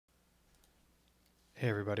Hey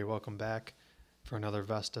everybody, welcome back for another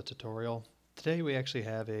VESTA tutorial. Today we actually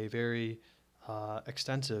have a very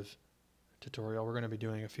extensive tutorial. We're going to be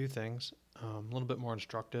doing a few things, a little bit more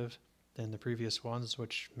instructive than the previous ones,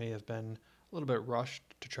 which may have been a little bit rushed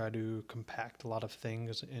to try to compact a lot of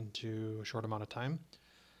things into a short amount of time.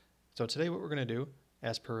 So today what we're going to do,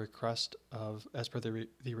 as per the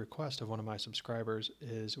request of one of my subscribers,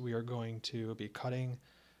 is we are going to be cutting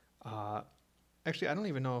actually, I don't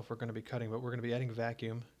even know if we're going to be cutting, but we're going to be adding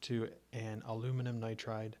vacuum to an aluminum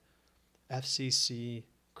nitride FCC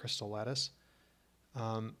crystal lattice.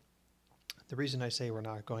 The reason I say we're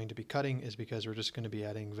not going to be cutting is because we're just going to be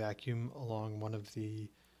adding vacuum along one of the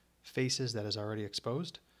faces that is already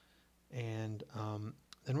exposed. And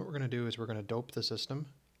then what we're going to do is we're going to dope the system.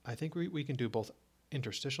 I think we can do both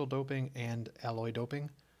interstitial doping and alloy doping.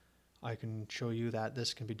 I can show you that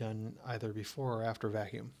this can be done either before or after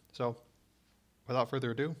vacuum. So without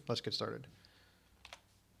further ado, let's get started.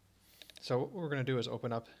 So what we're going to do is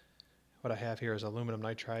open up what I have here is aluminum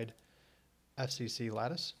nitride FCC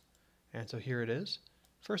lattice. And so here it is.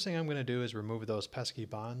 First thing I'm going to do is remove those pesky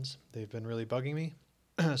bonds. They've been really bugging me.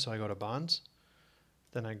 So I go to bonds.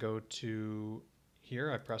 Then I go to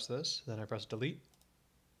here, I press this. Then I press delete.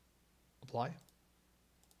 Apply.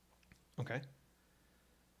 Okay.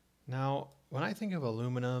 Now, when I think of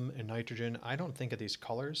aluminum and nitrogen, I don't think of these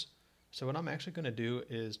colors. So what I'm actually going to do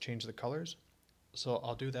is change the colors. So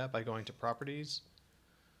I'll do that by going to properties.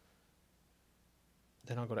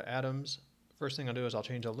 Then I'll go to atoms. First thing I'll do is I'll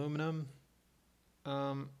change aluminum.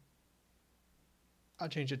 I'll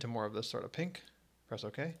change it to more of this sort of pink. Press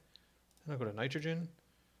OK. Then I'll go to nitrogen.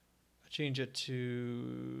 I'll change it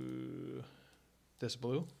to this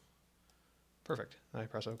blue. Perfect. Then I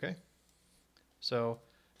press OK. So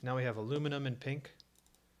now we have aluminum in pink,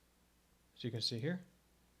 as you can see here.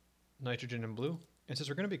 Nitrogen in blue. And since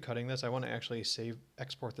we're going to be cutting this, I want to actually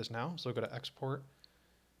export this now. So go to export,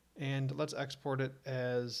 and let's export it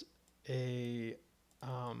as a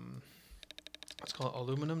let's call it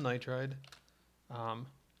aluminum nitride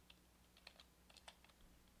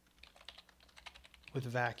with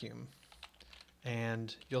vacuum.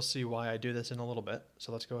 And you'll see why I do this in a little bit.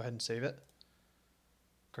 So let's go ahead and save it.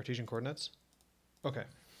 Cartesian coordinates. Okay.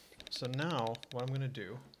 So now what I'm going to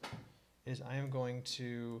do is I am going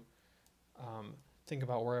to think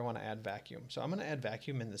about where I want to add vacuum. So I'm going to add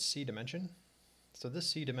vacuum in the C dimension. So this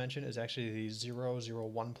C dimension is actually the 0, 0,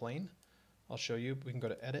 1 plane. I'll show you. We can go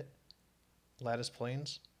to Edit, Lattice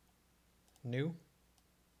Planes, New,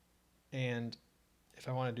 and if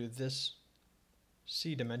I want to do this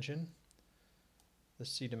C dimension,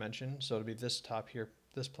 so it'll be this top here,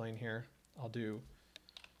 this plane here, I'll do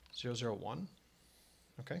 0, 0, 1.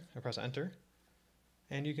 Okay, I press Enter,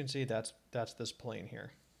 and you can see that's this plane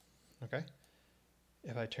here. Okay,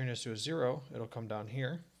 if I turn this to a 0, it'll come down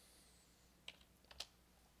here.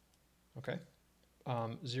 Okay,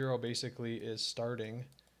 0 basically is starting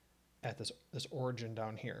at this origin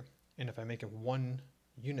down here. And if I make it 1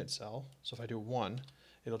 unit cell, so if I do 1,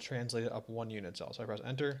 it'll translate it up 1 unit cell. So I press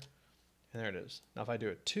Enter, and there it is. Now if I do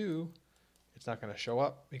it 2, it's not going to show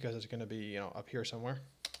up because it's going to be up here somewhere.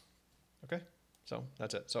 Okay, so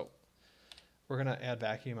that's it. So we're going to add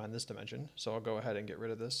vacuum on this dimension. So I'll go ahead and get rid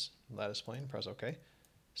of this lattice plane, press OK.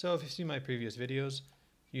 So if you've seen my previous videos,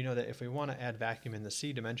 you know that if we want to add vacuum in the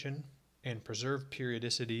C dimension and preserve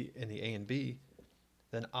periodicity in the A and B,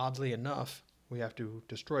 then oddly enough, we have to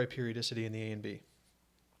destroy periodicity in the A and B.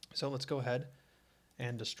 So let's go ahead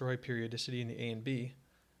and destroy periodicity in the A and B.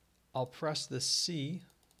 I'll press the C,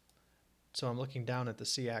 so I'm looking down at the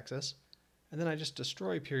C axis, and then I just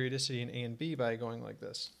destroy periodicity in A and B by going like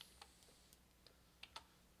this.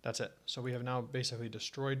 That's it. So we have now basically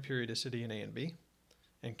destroyed periodicity in A and B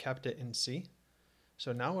and kept it in C.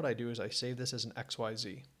 So now what I do is I save this as an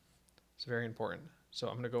XYZ. It's very important. So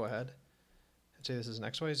I'm going to go ahead and say this is an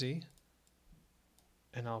XYZ,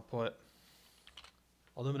 and I'll put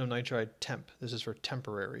aluminum nitride temp. This is for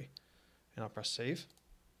temporary. And I'll press save.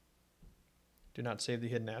 Do not save the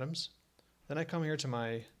hidden atoms. Then I come here to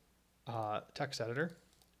my text editor,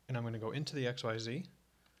 and I'm going to go into the XYZ,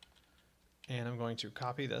 and I'm going to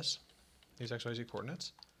copy these XYZ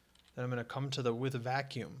coordinates. Then I'm going to come to the with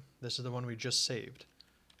vacuum. This is the one we just saved.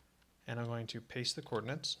 And I'm going to paste the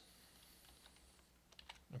coordinates.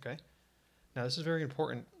 Okay. Now this is very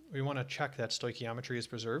important. We want to check that stoichiometry is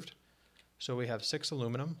preserved. So we have 6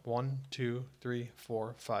 aluminum, 1, 2, 3,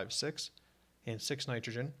 4, 5, 6, and 6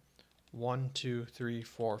 nitrogen, 1, 2, 3,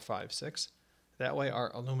 4, 5, 6. That way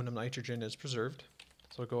our aluminum nitrogen is preserved.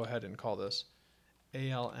 So we'll go ahead and call this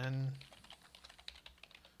ALN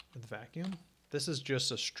with vacuum. This is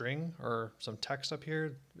just a string or some text up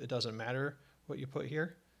here. It doesn't matter what you put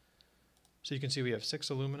here. So you can see we have 6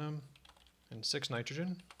 aluminum and 6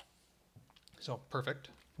 nitrogen. So perfect.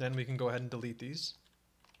 Then we can go ahead and delete these.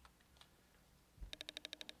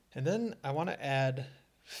 And then I want to add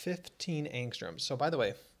 15 angstroms. So by the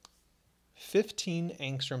way, 15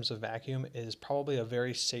 angstroms of vacuum is probably a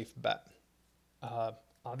very safe bet.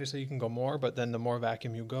 Obviously you can go more, but then the more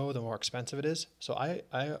vacuum you go, the more expensive it is. So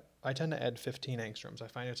I tend to add 15 angstroms. I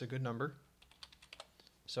find it's a good number.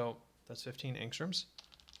 So that's 15 angstroms.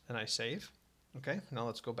 Then I save. Okay, now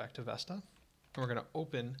let's go back to VESTA. And we're going to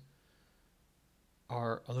open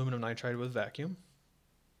our aluminum nitride with vacuum.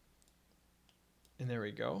 And there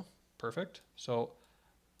we go. Perfect. So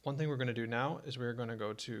one thing we're going to do now is we're going to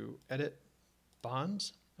go to Edit,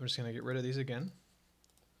 Bonds. I'm just going to get rid of these again.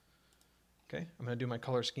 Okay, I'm going to do my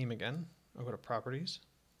color scheme again. I'll go to Properties,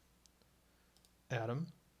 Atom,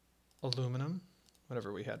 Aluminum,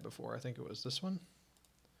 whatever we had before. I think it was this one.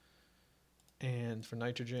 And for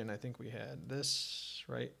nitrogen, I think we had this,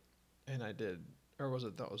 right? And I did, or was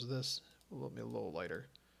it, that was this? A little lighter,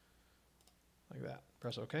 like that.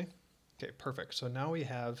 Press OK. Okay, perfect. So now we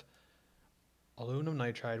have aluminum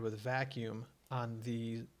nitride with vacuum on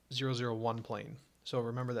the 001 plane. So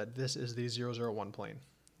remember that this is the 001 plane,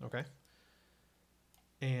 okay?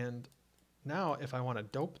 And now if I want to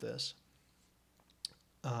dope this,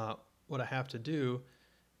 what I have to do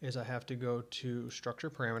is I have to go to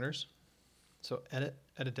Structure Parameters. So Edit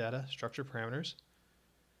Data, Structure Parameters,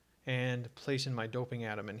 and place in my doping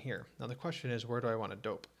atom in here. Now the question is, where do I want to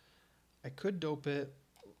dope? I could dope it.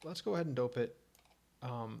 Let's go ahead and dope it.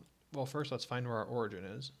 Well, first let's find where our origin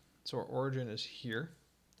is. So our origin is here.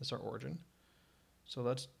 That's our origin. So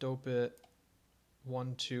let's dope it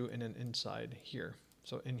 1, 2, and then inside here.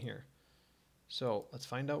 So in here. So let's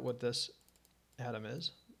find out what this atom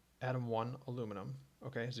is. Atom 1, aluminum.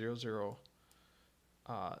 Okay, 0, 0,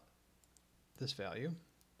 this value.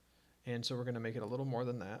 And so we're going to make it a little more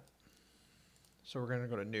than that. So we're going to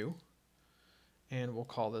go to New. And we'll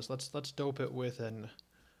call this, let's dope it with an,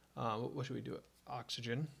 what should we do?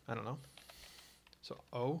 Oxygen, I don't know. So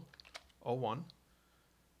O1.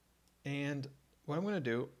 And what I'm going to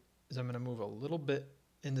do is I'm going to move a little bit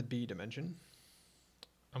in the B dimension.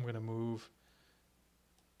 I'm going to move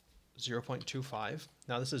 0.25.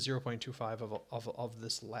 Now this is 0.25 of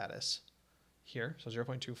this lattice here, so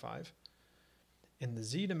 0.25. In the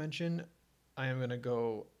Z dimension, I am going to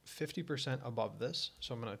go 50% above this.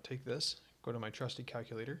 So I'm going to take this, go to my trusty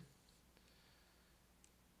calculator.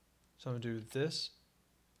 So I'm going to do this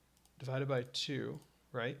divided by 2,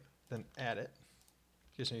 right? Then add it.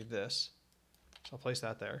 Gives me this. So I'll place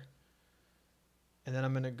that there. And then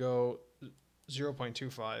I'm going to go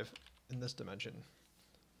 0.25 in this dimension.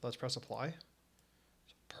 Let's press apply.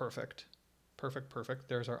 Perfect. Perfect, perfect.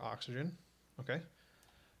 There's our oxygen. Okay.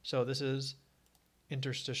 So this is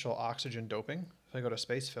interstitial oxygen doping. If I go to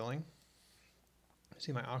space filling,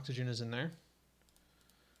 see my oxygen is in there.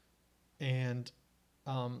 And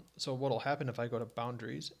so what will happen if I go to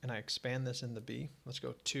boundaries and I expand this in the B, let's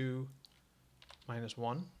go 2 minus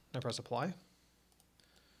 1, I press apply.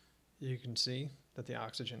 You can see that the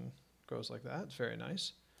oxygen goes like that. It's very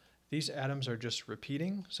nice. These atoms are just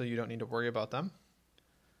repeating, so you don't need to worry about them.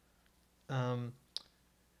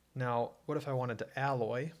 Now, what if I wanted to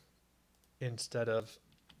alloy instead of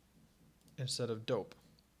dope?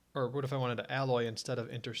 Or what if I wanted to alloy instead of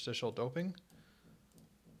interstitial doping?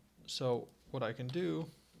 So what I can do,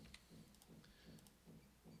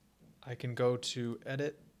 I can go to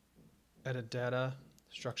Edit Data,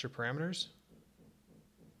 Structure Parameters.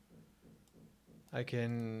 I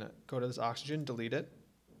can go to this oxygen, delete it,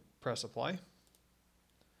 press apply.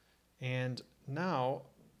 And now,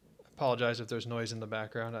 I apologize if there's noise in the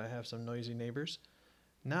background. I have some noisy neighbors.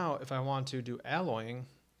 Now, if I want to do alloying,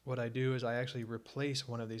 what I do is I actually replace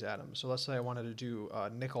one of these atoms. So let's say I wanted to do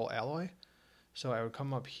nickel alloy. So I would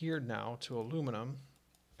come up here now to aluminum,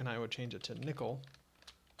 and I would change it to nickel,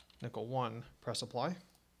 nickel 1, press apply.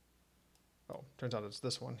 Oh, turns out it's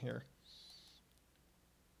this one here.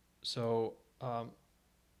 So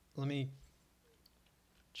let me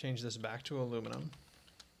change this back to aluminum.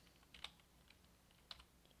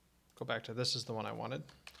 Go back to this is the one I wanted.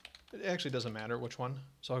 It actually doesn't matter which one.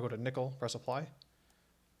 So I'll go to nickel, press apply.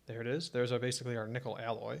 There it is. There's basically our nickel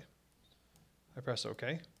alloy. I press OK.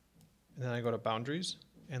 And then I go to boundaries,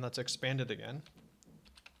 and let's expand it again.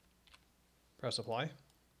 Press apply.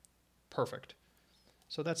 Perfect.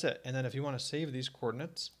 So that's it. And then if you want to save these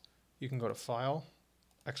coordinates, you can go to File,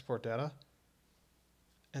 Export Data,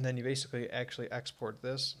 and then you basically actually export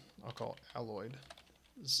this. I'll call it alloyed.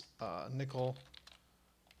 Nickel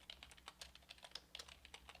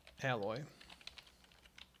alloy.vasp.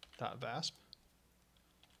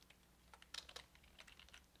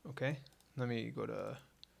 Okay, let me go to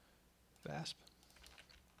VASP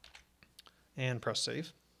and press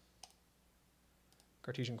save.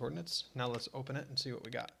 Cartesian coordinates. Now let's open it and see what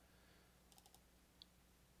we got.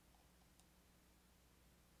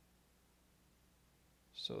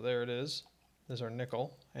 So there it is. There's our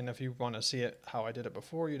nickel. And if you want to see it how I did it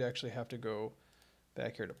before, you'd actually have to go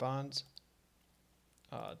back here to bonds,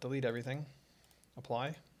 delete everything,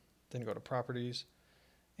 apply, then go to properties,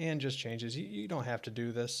 and just changes. You don't have to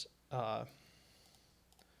do this, but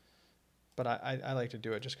I like to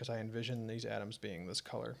do it just because I envision these atoms being this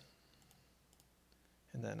color.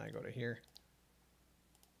 And then I go to here.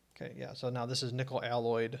 Okay, yeah, so now this is nickel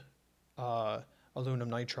alloyed aluminum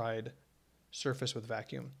nitride surface with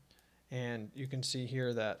vacuum. And you can see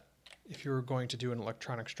here that if you were going to do an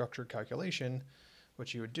electronic structure calculation,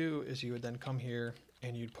 what you would do is you would then come here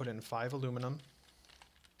and you'd put in 5 aluminum,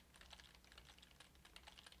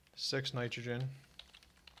 6 nitrogen,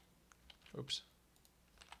 oops,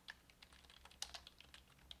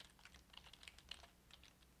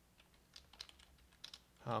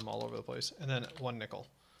 all over the place, and then 1 nickel.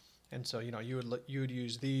 And so, you know, you would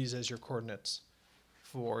use these as your coordinates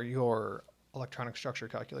for your electronic structure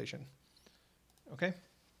calculation. Okay,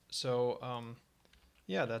 so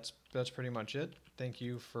yeah, that's pretty much it. Thank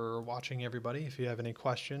you for watching, everybody. If you have any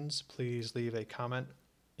questions, please leave a comment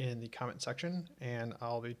in the comment section, and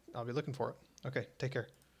I'll be looking for it. Okay, take care.